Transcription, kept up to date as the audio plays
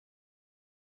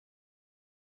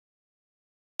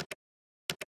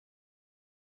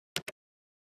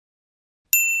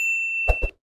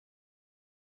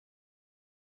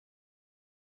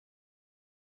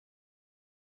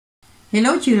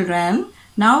Hello children,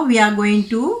 now we are going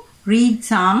to read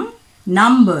some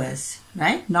numbers,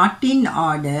 right? Not in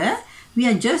order, we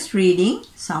are just reading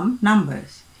some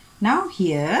numbers. Now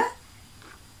here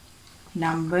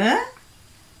number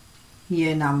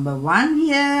 1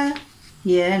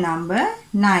 here number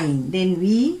 9. Then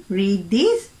we read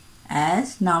this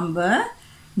as number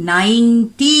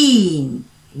 19.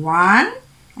 1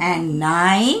 and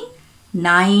 9,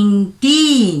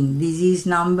 19. This is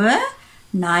number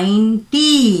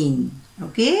 19.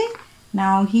 Okay.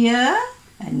 Now here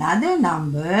another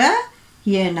number.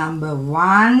 Here number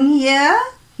 1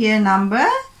 here number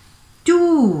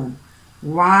 2.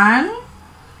 1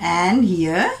 and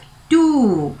here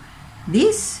 2.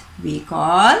 This we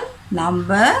call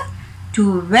number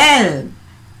 12.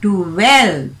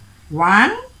 12.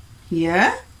 1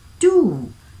 here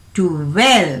 2.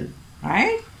 12.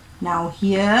 Right. Now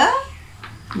here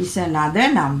is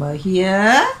another number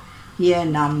here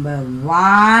number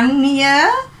 1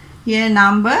 here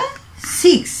number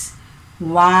 6.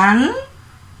 1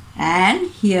 and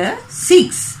here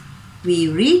 6. We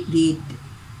read it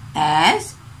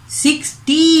as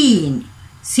 16.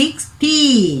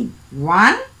 16.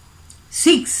 1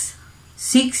 6.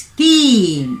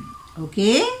 16.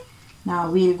 Okay.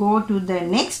 Now we'll go to the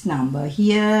next number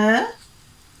here.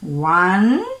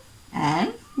 1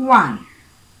 and 1.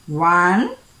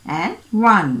 1 and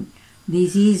 1.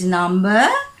 This is number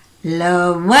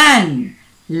 11.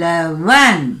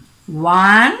 11.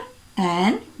 1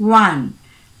 and 1.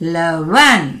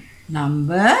 11.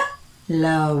 Number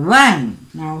 11.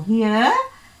 Now here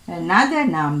another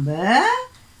number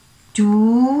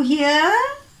 2 here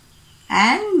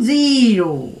and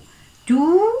 0.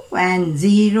 2 and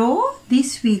 0.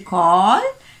 This we call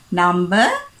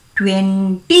number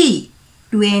 20.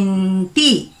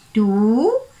 20.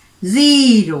 2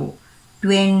 0.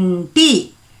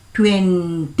 20.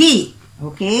 20.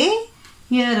 Okay.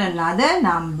 Here another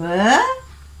number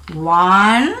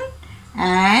 1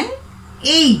 and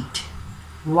 8.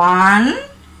 1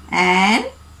 and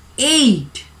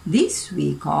 8. This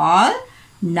we call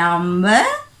number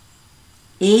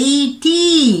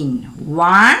 18.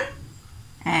 1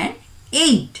 and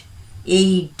 8.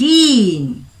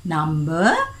 18.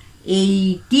 Number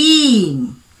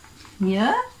 18.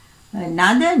 Here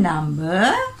another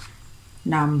number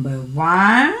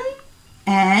 1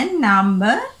 and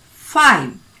number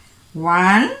 5.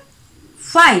 1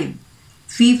 5.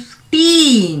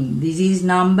 15. This is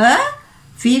number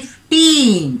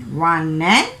 15. 1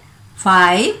 and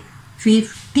 5.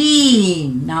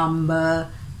 15. Number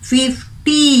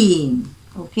 15.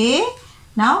 Okay.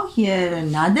 Now here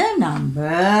another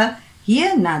number.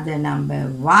 Here another number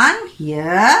 1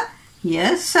 here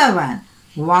 7.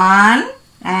 1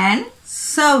 and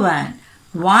 7.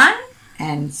 1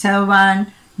 and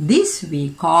 7. This we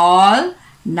call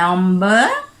number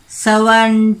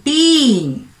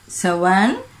 17.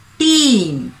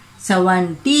 17.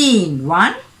 17.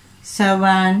 1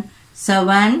 7.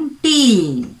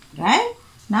 17. Right?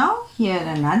 Now here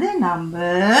another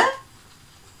number.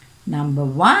 Number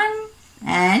 1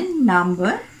 and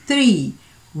number 3.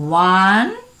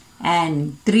 1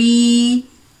 and 3.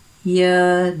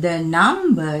 Here the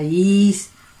number is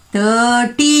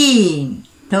 13.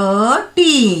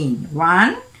 13.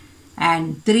 1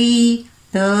 and 3.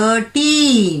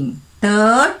 13.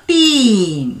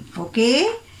 13.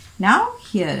 Okay. Now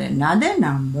here another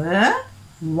number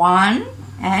 1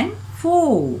 and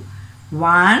 4.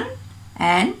 1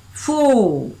 and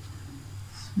 4.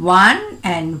 1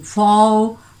 and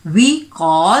 4. We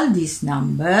call this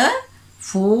number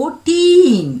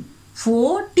 14.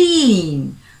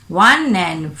 14. 1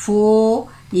 and 4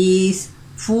 is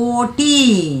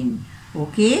 14.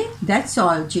 Okay, that's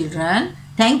all children.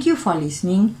 Thank you for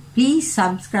listening. Please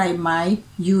subscribe my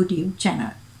YouTube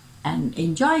channel and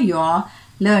enjoy your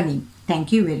learning.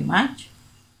 Thank you very much.